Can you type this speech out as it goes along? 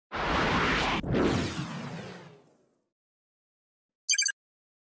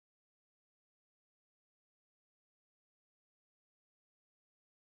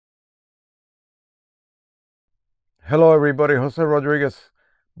Hello everybody, Jose Rodriguez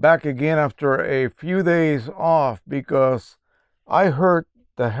back again after a few days off because I hurt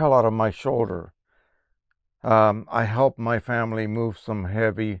the hell out of my shoulder. I helped my family move some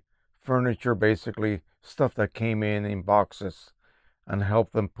heavy furniture, basically stuff that came in boxes, and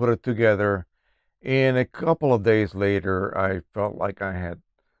helped them put it together. And a couple of days later, I felt like I had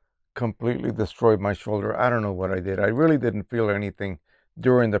completely destroyed my shoulder. I don't know what I did. I really didn't feel anything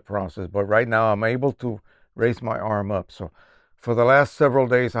during the process, but right now I'm able to raise my arm up. So for the last several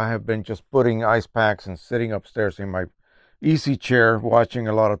days, I have been just putting ice packs and sitting upstairs in my easy chair watching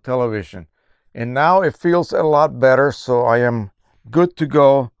a lot of television. And now it feels a lot better, so I am good to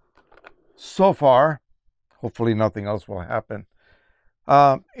go so far. Hopefully nothing else will happen.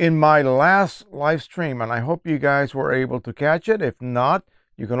 In my last live stream, and I hope you guys were able to catch it. If not,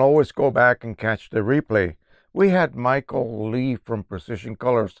 you can always go back and catch the replay. We had Michael Lee from Precision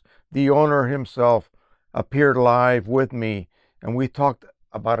Colors, the owner himself, appeared live with me, and we talked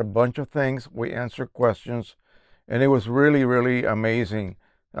about a bunch of things. We answered questions, and it was really amazing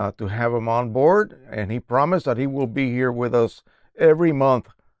to have him on board, and he promised that he will be here with us every month,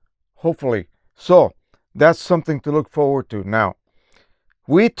 hopefully. So that's something to look forward to. Now,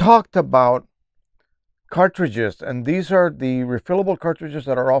 we talked about cartridges, and these are the refillable cartridges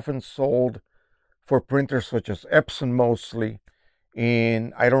that are often sold for printers such as EPSON mostly,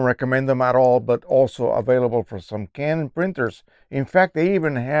 and I don't recommend them at all, but also available for some CANON printers. In fact, they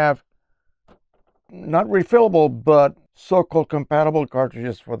even have not refillable but so-called compatible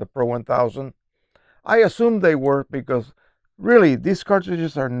cartridges for the Pro 1000. I assume they work because really these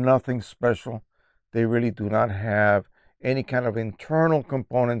cartridges are nothing special. They really do not have any kind of internal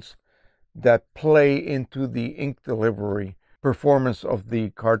components that play into the ink delivery performance of the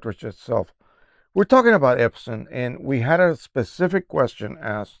cartridge itself. We're talking about EPSON, and we had a specific question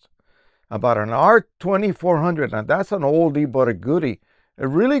asked about an R2400. Now that's an oldie but a goodie. A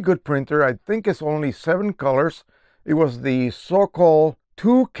really good printer. I think it's only 7 colors. It was the so-called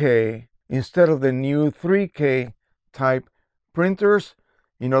 2K instead of the new 3K type printers.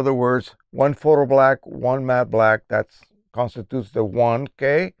 In other words, one photo black, one matte black. That constitutes the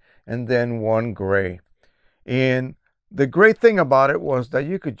 1K, and then one gray. And the great thing about it was that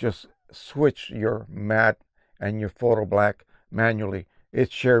you could just switch your matte and your photo black manually. It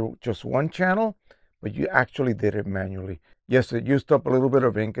shared just one channel, but you actually did it manually. Yes, it used up a little bit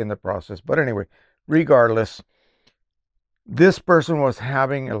of ink in the process, but anyway, regardless, this person was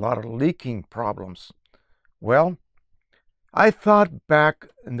having a lot of leaking problems. Well, I thought back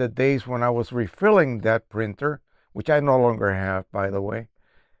in the days when I was refilling that printer, which I no longer have, by the way,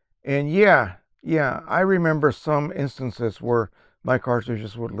 and yeah, I remember some instances where my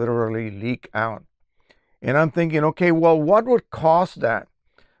cartridges would literally leak out. And I'm thinking, okay, well, what would cause that?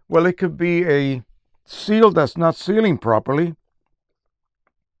 Well, it could be a seal that's not sealing properly.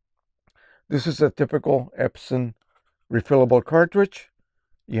 This is a typical EPSON refillable cartridge.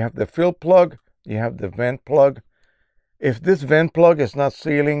 You have the fill plug, you have the vent plug. If this vent plug is not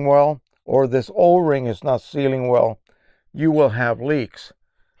sealing well, or this O-ring is not sealing well, you will have leaks.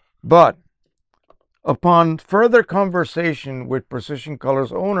 But upon further conversation with Precision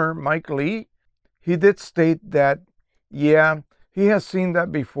Colors owner Mike Lee, he did state that, yeah, he has seen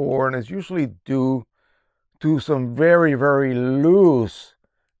that before, and it's usually due to some very loose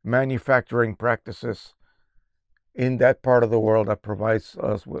manufacturing practices in that part of the world that provides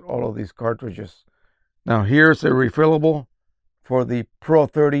us with all of these cartridges. Now here's a refillable for the Pro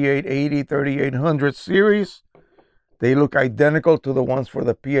 3880, 3800 series. They look identical to the ones for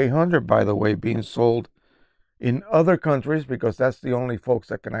the P800, by the way, being sold in other countries because that's the only folks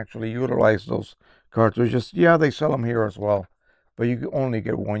that can actually utilize those cartridges. Yeah, they sell them here as well, but you can only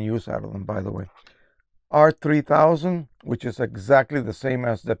get one use out of them, by the way. R3000, which is exactly the same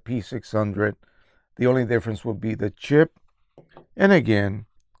as the P600. The only difference would be the chip. And again,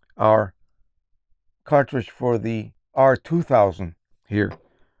 our cartridge for the R2000 here.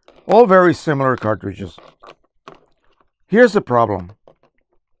 All very similar cartridges. Here's the problem.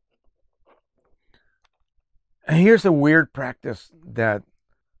 And here's a weird practice that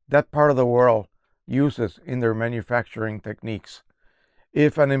part of the world uses in their manufacturing techniques.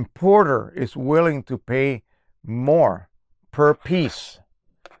 If an importer is willing to pay more per piece,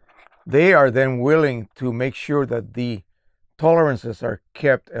 they are then willing to make sure that the tolerances are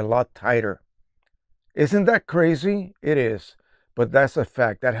kept a lot tighter. Isn't that crazy? It is, but that's a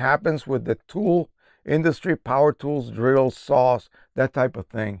fact. That happens with the tool industry, power tools, drills, saws, that type of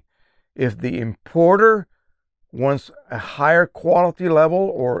thing. If the importer wants a higher quality level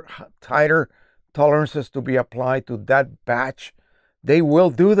or tighter tolerances to be applied to that batch, they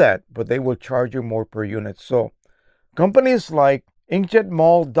will do that, but they will charge you more per unit. So Companies like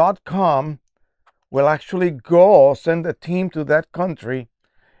inkjetmall.com will actually go send a team to that country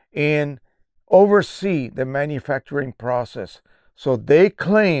and oversee the manufacturing process. So they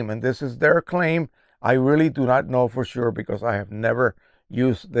claim, and this is their claim, I really do not know for sure because I have never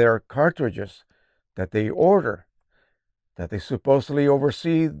used their cartridges that they order, that they supposedly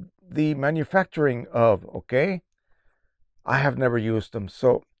oversee the manufacturing of, okay? I have never used them.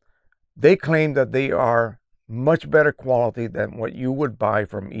 So they claim that they are much better quality than what you would buy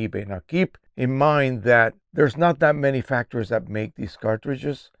from eBay. Now keep in mind that there's not that many factories that make these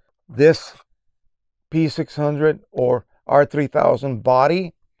cartridges. This P600 or R3000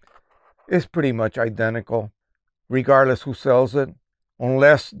 body is pretty much identical regardless who sells it,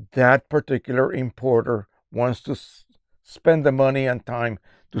 unless that particular importer wants to spend the money and time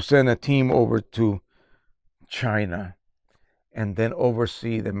to send a team over to China and then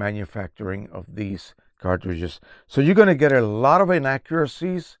oversee the manufacturing of these cartridges. So you're going to get a lot of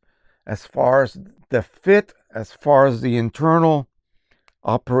inaccuracies as far as the fit, as far as the internal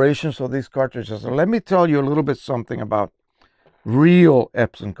operations of these cartridges. So let me tell you a little bit something about real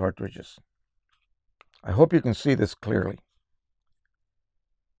EPSON cartridges. I hope you can see this clearly.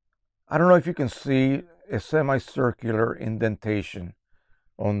 I don't know if you can see a semicircular indentation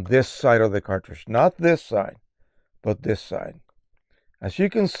on this side of the cartridge. Not this side, but this side. As you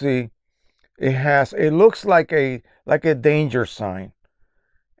can see, it looks like a danger sign.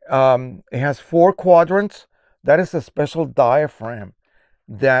 It has 4 quadrants. That is a special diaphragm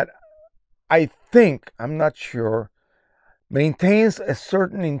that I think, I'm not sure, maintains a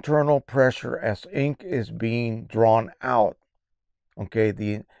certain internal pressure as ink is being drawn out.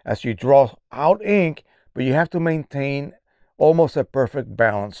 Okay, as you draw out ink, but you have to maintain almost a perfect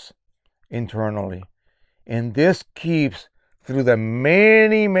balance internally. And this keeps through the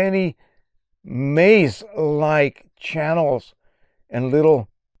many maze-like channels and little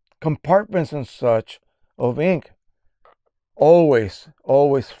compartments and such of ink, always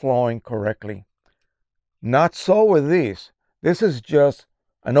flowing correctly. Not so with these. This is just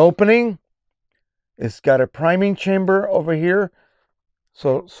an opening. It's got a priming chamber over here,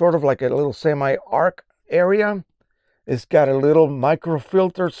 so sort of like a little semi-arc area. It's got a little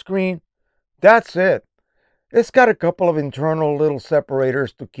microfilter screen. That's it. It's got a couple of internal little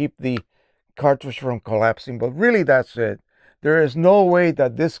separators to keep the cartridge from collapsing, but really that's it. There is no way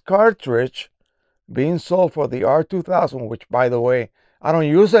that this cartridge being sold for the R2000, which by the way, I don't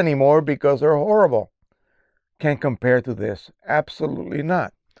use anymore because they're horrible, can compare to this. Absolutely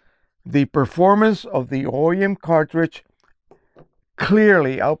not. The performance of the OEM cartridge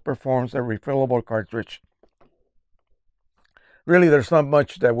clearly outperforms a refillable cartridge. Really, there's not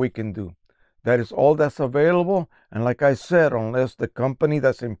much that we can do. That is all that's available. And like I said, unless the company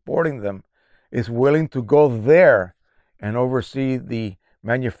that's importing them is willing to go there and oversee the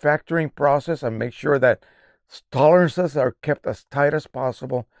manufacturing process and make sure that tolerances are kept as tight as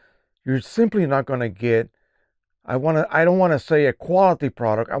possible, you're simply not going to get, I don't want to say a quality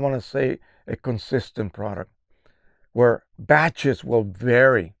product, I want to say a consistent product where batches will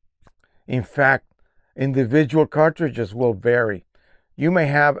vary. In fact, individual cartridges will vary. You may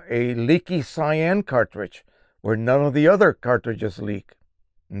have a leaky cyan cartridge where none of the other cartridges leak.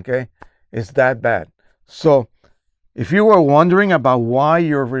 Okay, it's that bad. So if you were wondering about why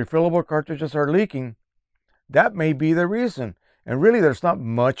your refillable cartridges are leaking, that may be the reason. And really, there's not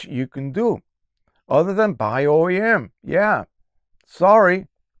much you can do other than buy OEM. Yeah, sorry,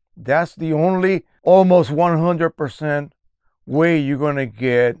 that's the only almost 100% way you're going to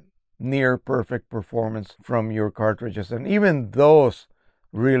get near perfect performance from your cartridges. And even those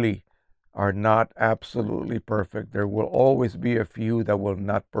really are not absolutely perfect. There will always be a few that will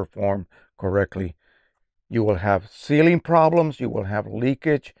not perform correctly. You will have sealing problems, you will have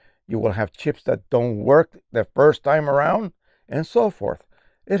leakage, you will have chips that don't work the first time around, and so forth.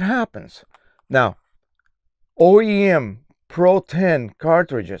 It happens. Now, OEM Pro 10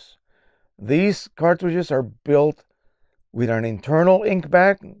 cartridges. These cartridges are built with an internal ink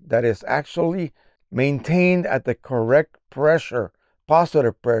bag that is actually maintained at the correct pressure,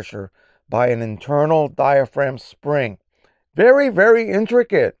 positive pressure, by an internal diaphragm spring. Very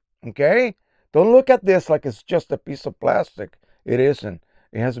intricate, okay? Don't look at this like it's just a piece of plastic. It isn't.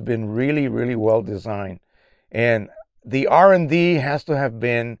 It has been really well designed. And the R&D has to have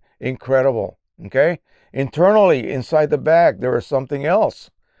been incredible, okay? Internally, inside the bag, there is something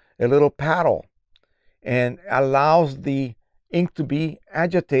else, a little paddle, and allows the ink to be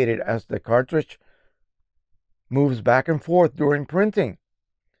agitated as the cartridge moves back and forth during printing.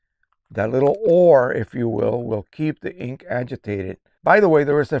 That little oar, if you will keep the ink agitated By the way,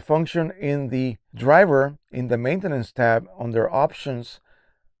 there is a function in the driver, in the maintenance tab under options,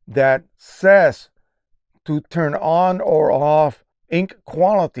 that says to turn on or off ink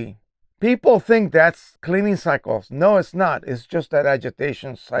quality. People think that's cleaning cycles. No, it's not. It's just that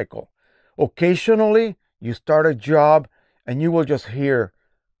agitation cycle. Occasionally, you start a job and you will just hear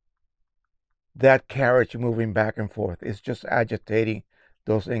that carriage moving back and forth. It's just agitating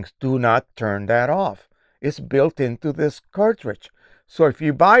those inks. Do not turn that off. It's built into this cartridge. So if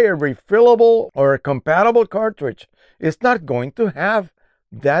you buy a refillable or a compatible cartridge, it's not going to have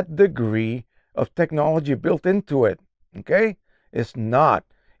that degree of technology built into it. Okay? It's not.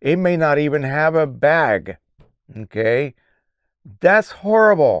 It may not even have a bag. Okay? That's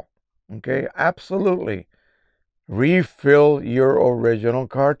horrible. Okay? Absolutely. Refill your original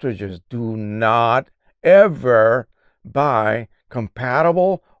cartridges. Do not ever buy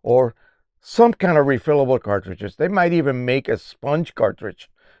compatible or some kind of refillable cartridges. They might even make a sponge cartridge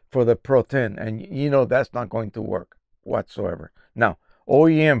for the Pro 10, and you know that's not going to work whatsoever. Now,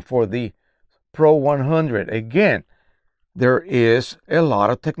 OEM for the Pro 100, again, there is a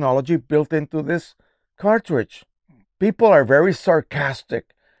lot of technology built into this cartridge. People are very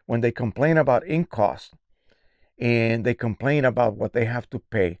sarcastic when they complain about ink cost, and they complain about what they have to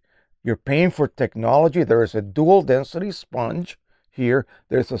pay. You're paying for technology. There is a dual density sponge here.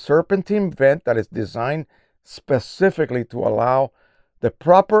 There's a serpentine vent that is designed specifically to allow the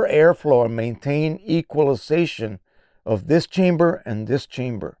proper airflow and maintain equalization of this chamber and this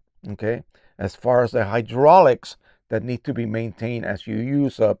chamber. Okay, as far as the hydraulics that need to be maintained as you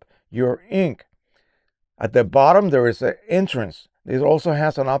use up your ink. At the bottom, there is an entrance. It also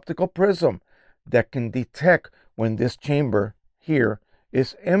has an optical prism that can detect when this chamber here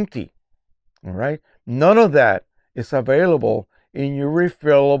is empty. All right, none of that is available in your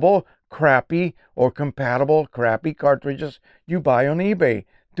refillable crappy or compatible crappy cartridges you buy on eBay.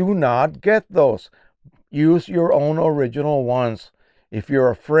 Do not get those. Use your own original ones. If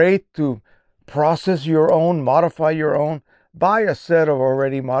you're afraid to process your own, modify your own, buy a set of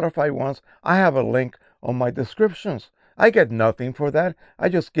already modified ones. I have a link on my descriptions. I get nothing for that. I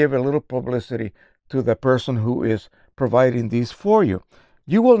just give a little publicity to the person who is providing these for you.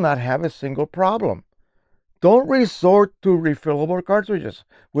 You will not have a single problem. Don't resort to refillable cartridges.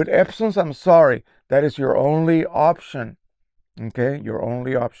 With EPSONs, I'm sorry, that is your only option. Okay, your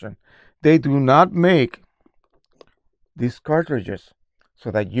only option. They do not make these cartridges so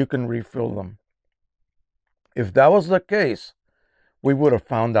that you can refill them. If that was the case, we would have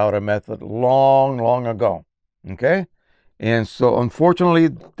found out a method long ago. Okay? And so unfortunately,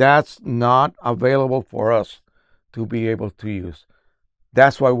 that's not available for us to be able to use.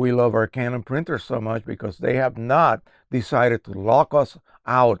 That's why we love our CANON printers so much, because they have not decided to lock us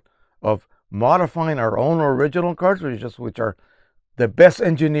out of modifying our own original cartridges, which are the best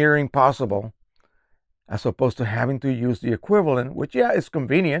engineering possible, as opposed to having to use the equivalent, which, yeah, is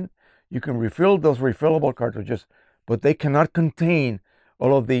convenient. You can refill those refillable cartridges, but they cannot contain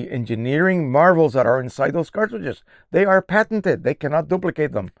all of the engineering marvels that are inside those cartridges. They are patented. They cannot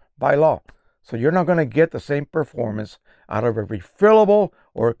duplicate them by law. So you're not going to get the same performance out of a refillable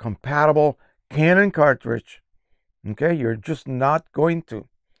or a compatible CANON cartridge. Okay, you're just not going to.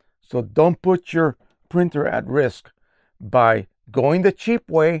 So don't put your printer at risk by going the cheap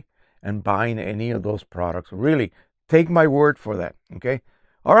way and buying any of those products. Really, take my word for that. Okay.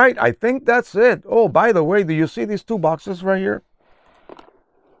 All right, I think that's it. Oh, by the way, do you see these two boxes right here?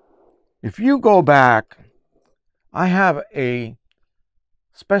 If you go back, I have a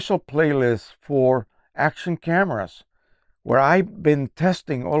special playlist for action cameras where I've been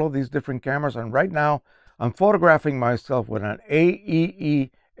testing all of these different cameras, and right now I'm photographing myself with an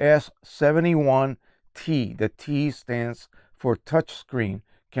AEES71T. The T stands for touchscreen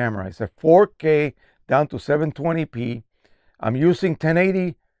camera. It's a 4K down to 720p. I'm using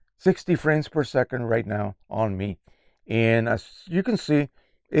 1080 60 frames per second right now on me, and as you can see,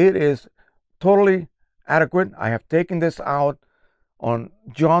 it is totally adequate. I have taken this out on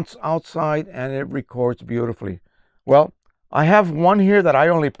jaunts outside and it records beautifully. Well, I have one here that I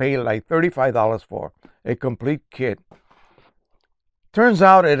only paid like $35 for, a complete kit. Turns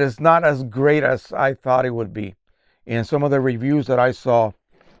out it is not as great as I thought it would be, and some of the reviews that I saw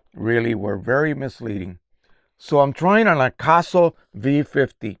really were very misleading. So I'm trying an Acaso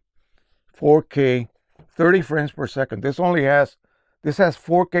V50 4K 30 frames per second. This has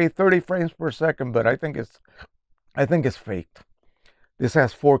 4K 30 frames per second, but I think it's faked. This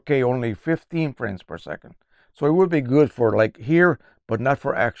has 4K only 15 frames per second. So it would be good for like here, but not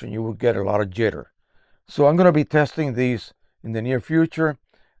for action. You would get a lot of jitter. So I'm going to be testing these in the near future,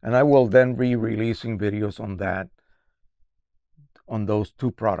 and I will then be releasing videos on that on those two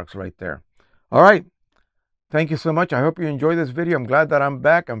products right there. All right. Thank you so much. I hope you enjoyed this video. I'm glad that I'm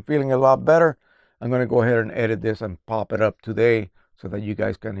back. I'm feeling a lot better. I'm going to go ahead and edit this and pop it up today so that you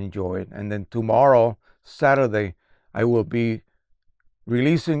guys can enjoy it. And then tomorrow, Saturday, I will be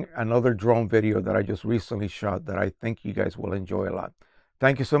releasing another drone video that I just recently shot that I think you guys will enjoy a lot.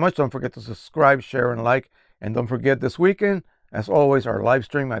 Thank you so much. Don't forget to subscribe, share, and like. And don't forget, this weekend, as always, our live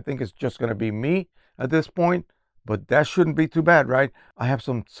stream, I think it's just going to be me at this point. But that shouldn't be too bad, right? I have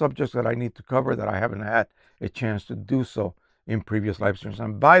some subjects that I need to cover that I haven't had a chance to do so in previous live streams.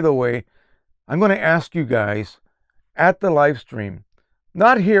 And by the way, I'm going to ask you guys at the live stream,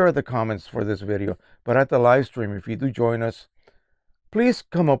 not here at the comments for this video, but at the live stream, if you do join us, please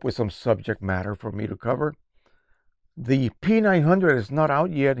come up with some subject matter for me to cover. The P900 is not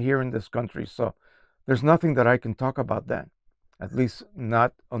out yet here in this country, so there's nothing that I can talk about that, at least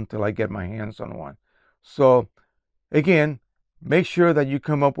not until I get my hands on one. So again, make sure that you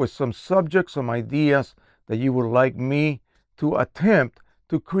come up with some subjects, some ideas that you would like me to attempt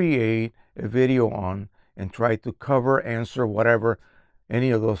to create a video on and try to cover, answer, whatever,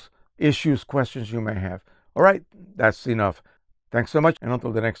 any of those issues, questions you may have. All right, that's enough. Thanks so much. And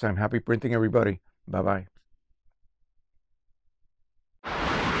until the next time, happy printing, everybody. Bye-bye.